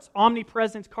all hearts,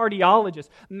 omnipresent cardiologist,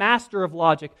 master of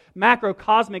logic,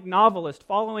 macrocosmic novelist.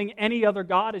 Following any other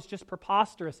God is just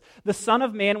preposterous. The Son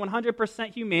of Man,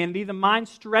 100% humanity, the mind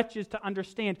stretches to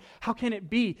understand. How can it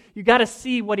be? You got to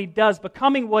see what he does,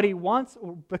 becoming what he wants,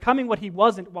 or becoming what he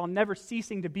wasn't while never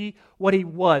ceasing to be what he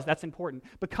was. That's important.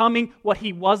 Becoming what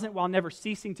he wasn't while never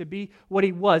ceasing to be what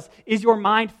he was. Is your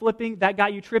mind flipping? That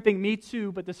got you tripping? Me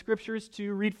too, but the scriptures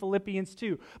too. Read Philippians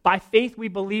 2. By faith we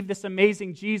believe this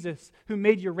amazing Jesus, who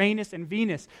made Uranus and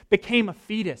Venus, became a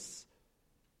fetus.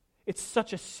 It's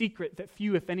such a secret that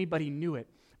few, if anybody, knew it.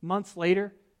 Months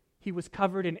later, he was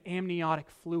covered in amniotic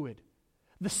fluid.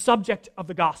 The subject of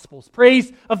the Gospels,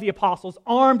 praise of the apostles,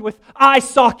 armed with eye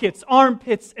sockets,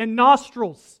 armpits, and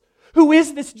nostrils. Who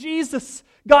is this Jesus?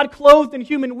 God clothed in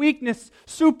human weakness,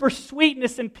 super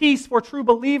sweetness and peace for true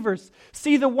believers.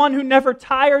 See the one who never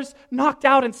tires, knocked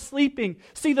out and sleeping.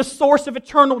 See the source of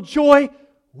eternal joy,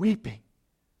 weeping.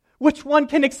 Which one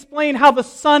can explain how the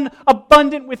sun,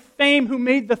 abundant with fame, who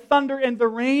made the thunder and the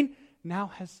rain,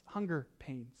 now has hunger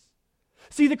pains?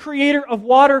 See the creator of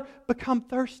water become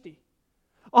thirsty.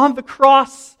 On the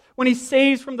cross, when he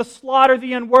saves from the slaughter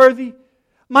the unworthy,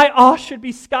 my awe should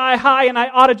be sky high and I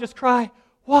ought to just cry,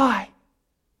 why?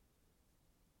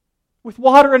 With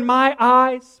water in my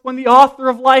eyes, when the author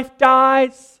of life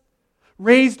dies,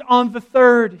 raised on the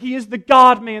third, he is the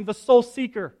God-man, the soul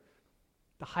seeker.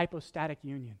 The hypostatic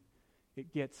union,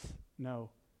 it gets no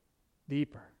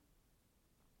deeper.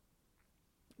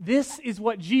 This is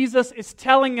what Jesus is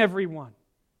telling everyone.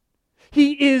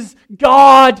 He is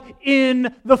God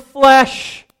in the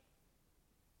flesh.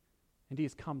 And He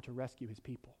has come to rescue His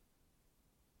people.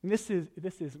 And this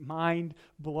is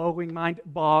mind-blowing,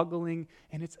 mind-boggling,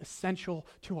 and it's essential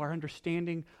to our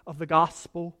understanding of the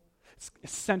gospel. It's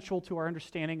essential to our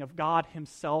understanding of God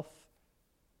Himself.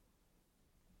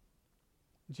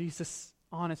 Jesus'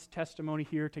 honest testimony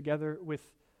here, together with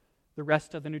the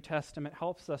rest of the New Testament,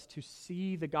 helps us to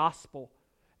see the gospel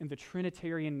and the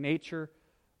Trinitarian nature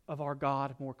of our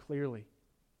God more clearly.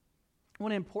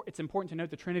 It's important to note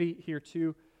the Trinity here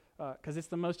too, because it's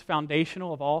the most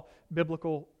foundational of all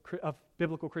biblical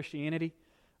Christianity.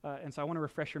 And so I want to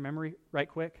refresh your memory right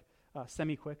quick,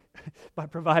 semi-quick, by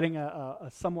providing a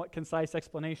somewhat concise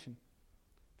explanation.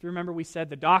 If you remember, we said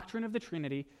the doctrine of the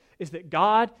Trinity is that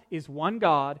God is one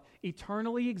God,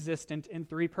 eternally existent in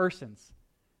three persons.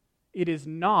 It is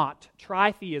not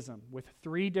tritheism with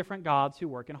three different gods who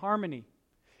work in harmony.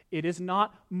 It is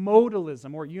not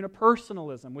modalism or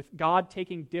unipersonalism with God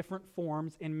taking different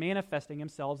forms and manifesting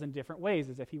Himself in different ways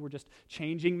as if He were just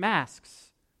changing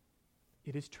masks.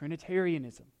 It is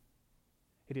Trinitarianism.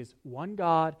 It is one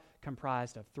God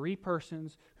comprised of three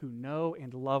persons who know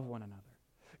and love one another.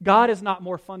 God is not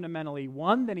more fundamentally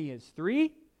one than He is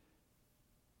three.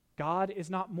 God is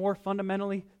not more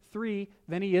fundamentally three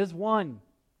than He is one.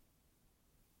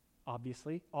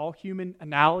 Obviously, all human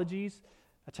analogies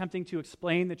attempting to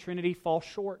explain the Trinity fall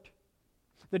short.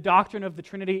 The doctrine of the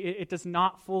Trinity, it does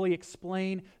not fully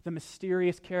explain the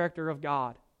mysterious character of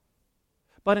God,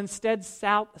 but instead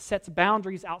sets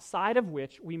boundaries outside of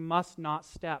which we must not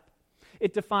step.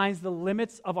 It defines the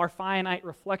limits of our finite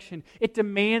reflection. It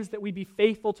demands that we be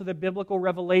faithful to the biblical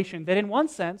revelation that in one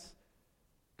sense,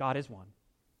 God is one,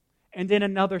 and in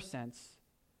another sense,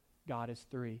 God is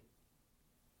three.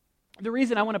 The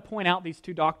reason I want to point out these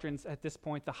two doctrines at this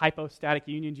point, the hypostatic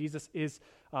union, Jesus is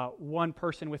one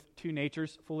person with two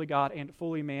natures, fully God and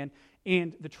fully man,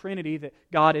 and the Trinity, that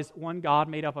God is one God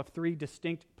made up of three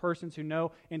distinct persons who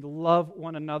know and love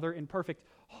one another in perfect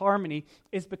harmony,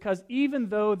 is because even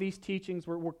though these teachings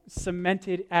were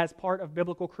cemented as part of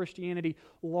biblical Christianity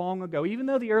long ago, even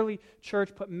though the early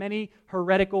church put many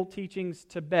heretical teachings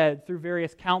to bed through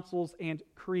various councils and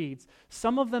creeds,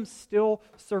 some of them still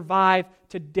survive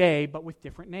today, but with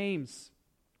different names.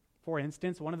 For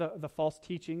instance, one of the false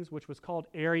teachings, which was called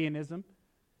Arianism,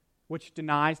 which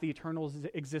denies the eternal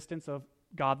existence of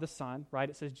God the Son, right?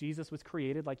 It says Jesus was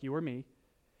created like you or me.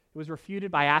 It was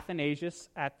refuted by Athanasius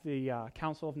at the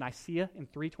Council of Nicaea in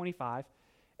 325,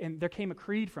 and there came a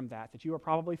creed from that you are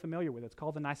probably familiar with. It's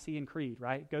called the Nicene Creed,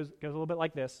 right? It goes a little bit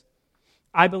like this.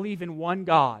 I believe in one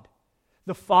God,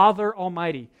 the Father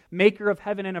Almighty, maker of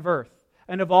heaven and of earth,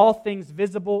 and of all things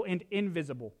visible and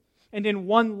invisible, and in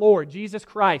one Lord, Jesus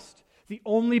Christ, the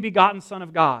only begotten Son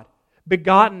of God,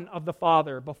 begotten of the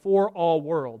Father before all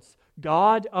worlds,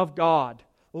 God of God,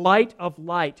 light of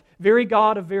light, very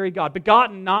God of very God,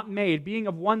 begotten, not made, being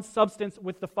of one substance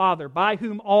with the Father, by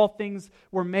whom all things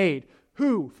were made,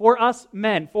 who, for us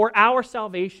men, for our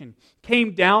salvation,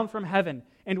 came down from heaven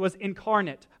and was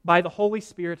incarnate by the Holy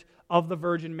Spirit of the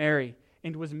Virgin Mary,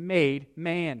 and was made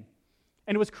man,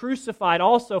 and was crucified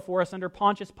also for us under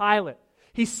Pontius Pilate.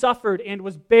 He suffered and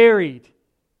was buried,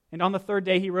 and on the third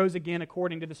day He rose again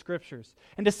according to the Scriptures,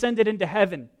 and ascended into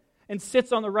heaven, and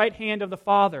sits on the right hand of the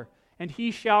Father, and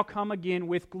He shall come again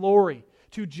with glory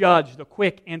to judge the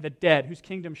quick and the dead, whose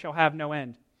kingdom shall have no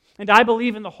end. And I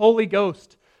believe in the Holy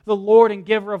Ghost, the Lord and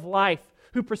giver of life,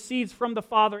 who proceeds from the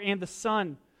Father and the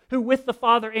Son, who with the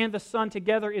Father and the Son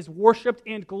together is worshipped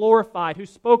and glorified, who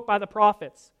spoke by the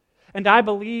prophets. And I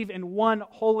believe in one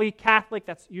holy Catholic,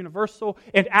 that's universal,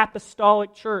 and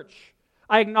apostolic church.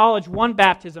 I acknowledge one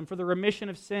baptism for the remission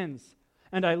of sins,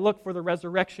 and I look for the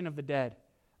resurrection of the dead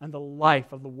and the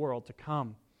life of the world to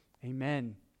come.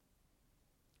 Amen.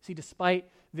 See, despite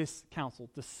this counsel,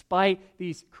 despite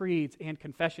these creeds and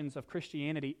confessions of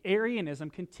Christianity, Arianism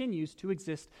continues to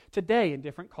exist today in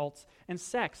different cults and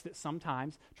sects that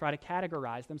sometimes try to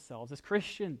categorize themselves as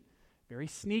Christian. Very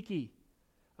sneaky.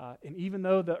 And even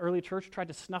though the early church tried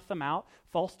to snuff them out,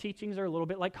 false teachings are a little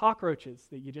bit like cockroaches,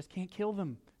 that you just can't kill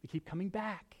them. They keep coming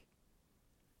back.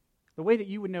 The way that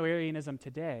you would know Arianism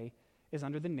today is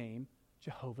under the name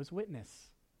Jehovah's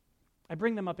Witness. I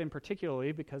bring them up in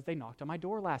particularly because they knocked on my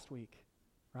door last week,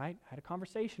 right? I had a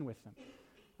conversation with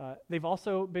them. They've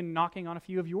also been knocking on a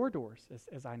few of your doors,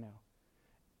 as I know.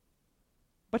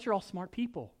 But you're all smart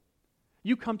people.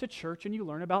 You come to church and you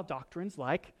learn about doctrines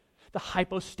like the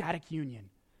hypostatic union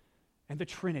and the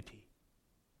Trinity,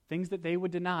 things that they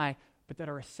would deny, but that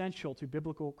are essential to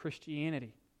biblical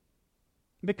Christianity.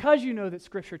 Because you know that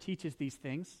Scripture teaches these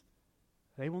things,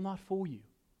 they will not fool you.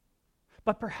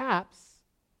 But perhaps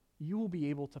you will be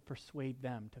able to persuade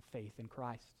them to faith in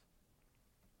Christ.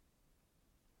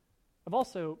 I've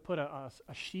also put a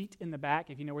sheet in the back.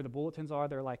 If you know where the bulletins are,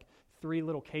 they're like 3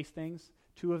 little case things.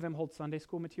 2 of them hold Sunday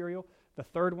school material. The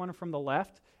third one from the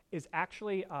left is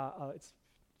actually, it's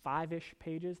 5-ish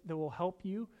pages that will help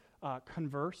you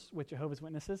converse with Jehovah's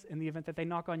Witnesses in the event that they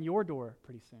knock on your door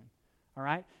pretty soon. All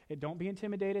right? Don't be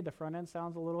intimidated. The front end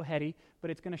sounds a little heady,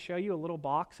 but it's going to show you a little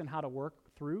box and how to work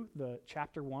through the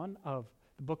chapter 1 of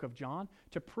the book of John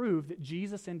to prove that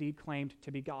Jesus indeed claimed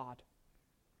to be God.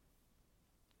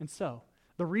 And so,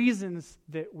 the reasons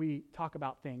that we talk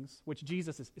about things, which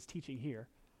Jesus is teaching here,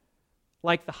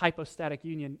 like the hypostatic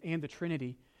union and the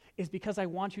Trinity, is because I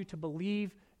want you to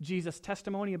believe Jesus'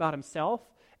 testimony about himself,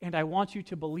 and I want you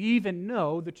to believe and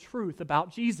know the truth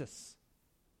about Jesus.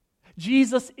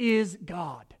 Jesus is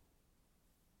God,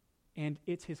 and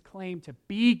it's his claim to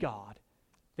be God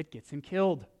that gets him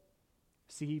killed.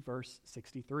 See verse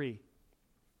 63.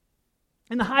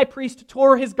 And the high priest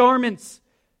tore his garments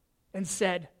and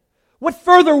said, "What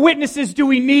further witnesses do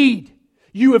we need?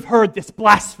 You have heard this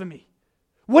blasphemy.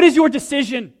 What is your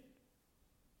decision?"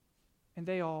 And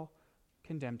they all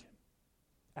condemned him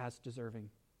as deserving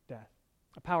death.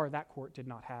 A power that court did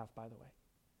not have, by the way.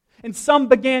 And some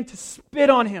began to spit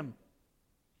on him,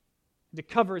 to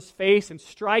cover his face and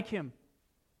strike him,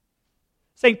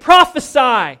 saying,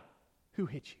 "Prophesy! Who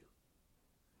hit you?"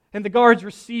 And the guards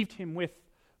received him with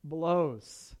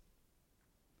blows.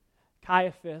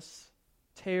 Caiaphas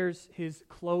tears his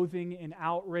clothing in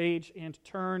outrage and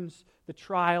turns the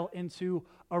trial into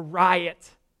a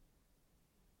riot.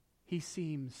 He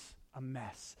seems a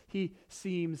mess. He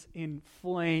seems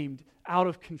inflamed, out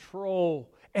of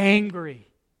control,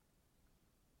 angry.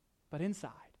 But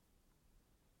inside,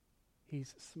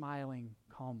 he's smiling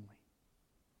calmly.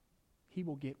 He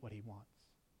will get what he wants.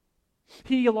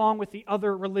 He, along with the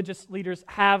other religious leaders,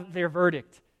 have their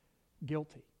verdict,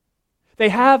 guilty. They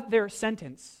have their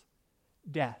sentence,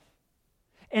 death.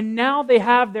 And now they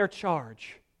have their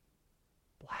charge,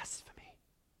 blasphemy.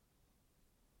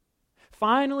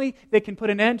 Finally, they can put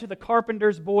an end to the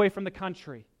carpenter's boy from the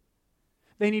country.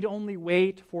 They need only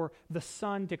wait for the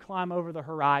sun to climb over the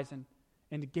horizon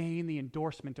and to gain the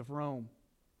endorsement of Rome.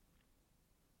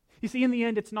 You see, in the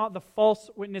end, it's not the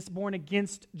false witness born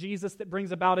against Jesus that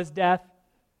brings about his death,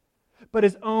 but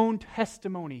his own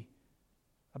testimony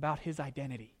about his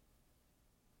identity.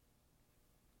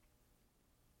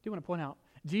 I do want to point out,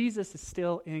 Jesus is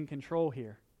still in control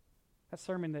here. That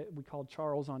sermon that we called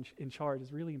Charles in Charge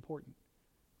is really important.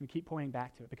 We keep pointing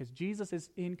back to it because Jesus is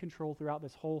in control throughout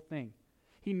this whole thing.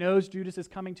 He knows Judas is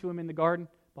coming to him in the garden.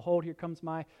 Behold, here comes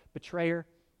my betrayer.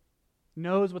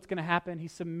 Knows what's going to happen. He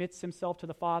submits himself to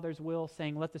the Father's will,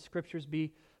 saying, "Let the Scriptures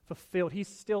be fulfilled." He's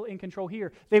still in control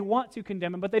here. They want to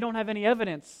condemn him, but they don't have any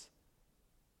evidence.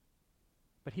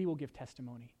 But he will give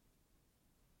testimony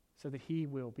so that he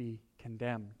will be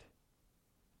condemned.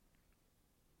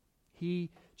 He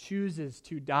chooses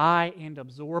to die and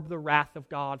absorb the wrath of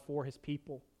God for his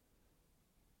people.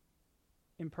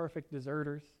 Imperfect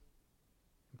deserters,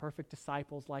 imperfect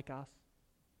disciples like us.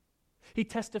 He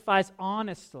testifies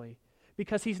honestly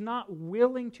because he's not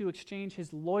willing to exchange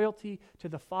his loyalty to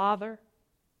the Father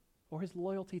or his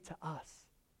loyalty to us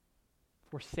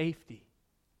for safety.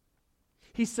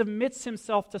 He submits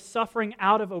himself to suffering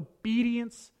out of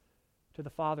obedience to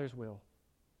the Father's will.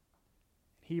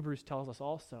 Hebrews tells us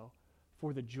also,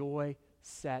 for the joy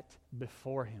set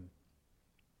before him.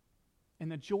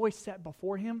 And the joy set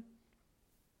before him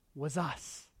was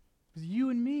us. It was you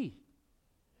and me.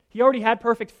 He already had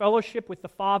perfect fellowship with the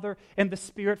Father and the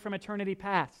Spirit from eternity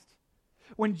past.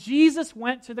 When Jesus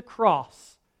went to the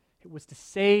cross, it was to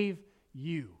save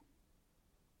you.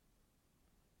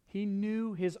 He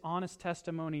knew his honest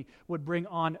testimony would bring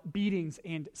on beatings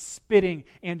and spitting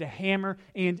and a hammer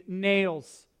and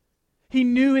nails. He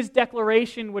knew his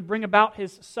declaration would bring about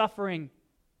his suffering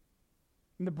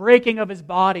and the breaking of his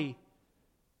body.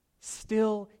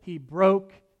 Still, he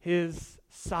broke his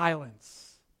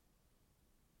silence.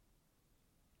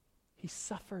 He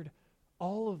suffered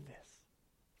all of this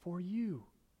for you.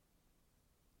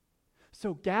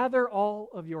 So gather all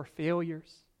of your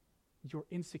failures, your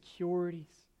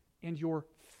insecurities, and your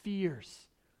fears.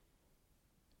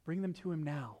 Bring them to him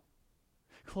now.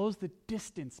 Close the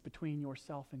distance between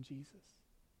yourself and Jesus.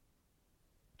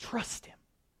 Trust him.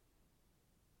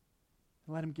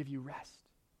 And let him give you rest.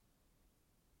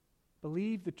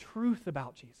 Believe the truth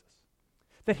about Jesus.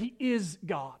 That he is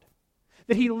God.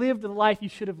 That he lived the life you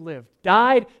should have lived.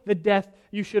 Died the death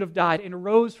you should have died. And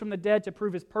rose from the dead to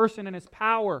prove his person and his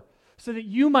power. So that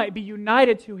you might be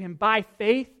united to him by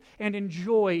faith and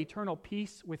enjoy eternal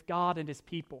peace with God and his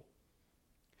people.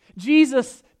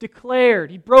 Jesus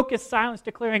declared, he broke his silence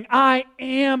declaring, I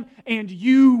am and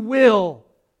you will.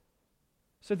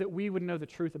 So that we would know the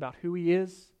truth about who he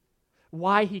is,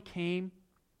 why he came,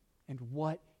 and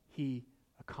what he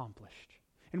accomplished.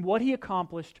 And what he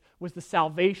accomplished was the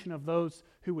salvation of those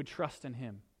who would trust in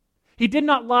him. He did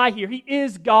not lie here. He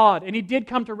is God, and he did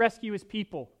come to rescue his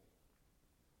people.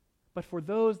 But for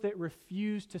those that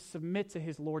refuse to submit to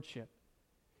his lordship,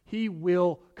 he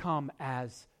will come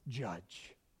as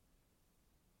judge.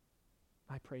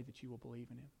 I pray that you will believe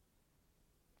in him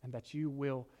and that you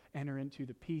will enter into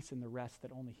the peace and the rest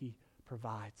that only he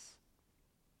provides.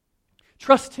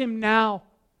 Trust him now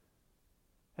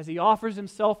as he offers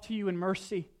himself to you in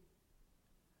mercy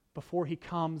before he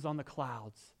comes on the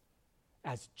clouds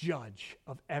as judge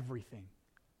of everything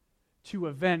to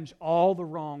avenge all the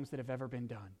wrongs that have ever been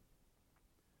done,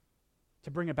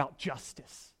 to bring about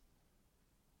justice,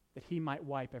 that he might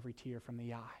wipe every tear from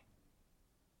the eye.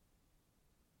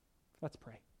 Let's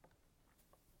pray.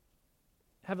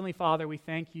 Heavenly Father, we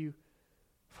thank you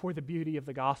for the beauty of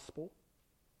the gospel,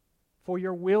 for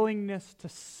your willingness to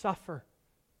suffer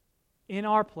in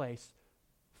our place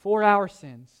for our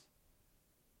sins,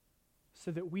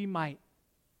 so that we might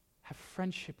have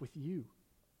friendship with you.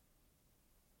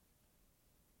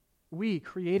 We,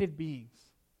 created beings,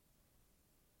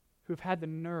 who have had the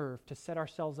nerve to set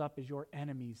ourselves up as your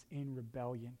enemies in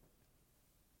rebellion.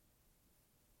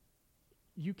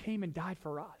 You came and died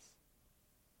for us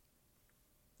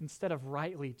instead of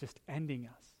rightly just ending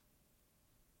us.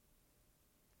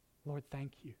 Lord,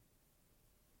 thank you.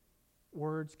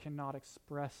 Words cannot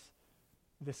express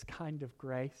this kind of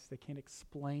grace. They can't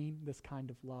explain this kind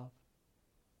of love.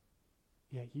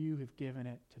 Yet you have given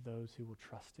it to those who will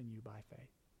trust in you by faith.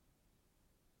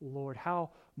 Lord,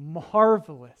 how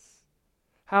marvelous,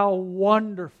 how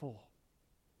wonderful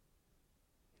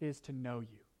it is to know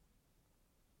you.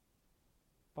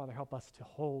 Father, help us to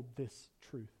hold this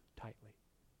truth tightly.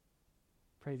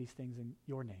 Pray these things in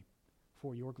your name,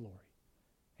 for your glory.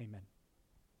 Amen.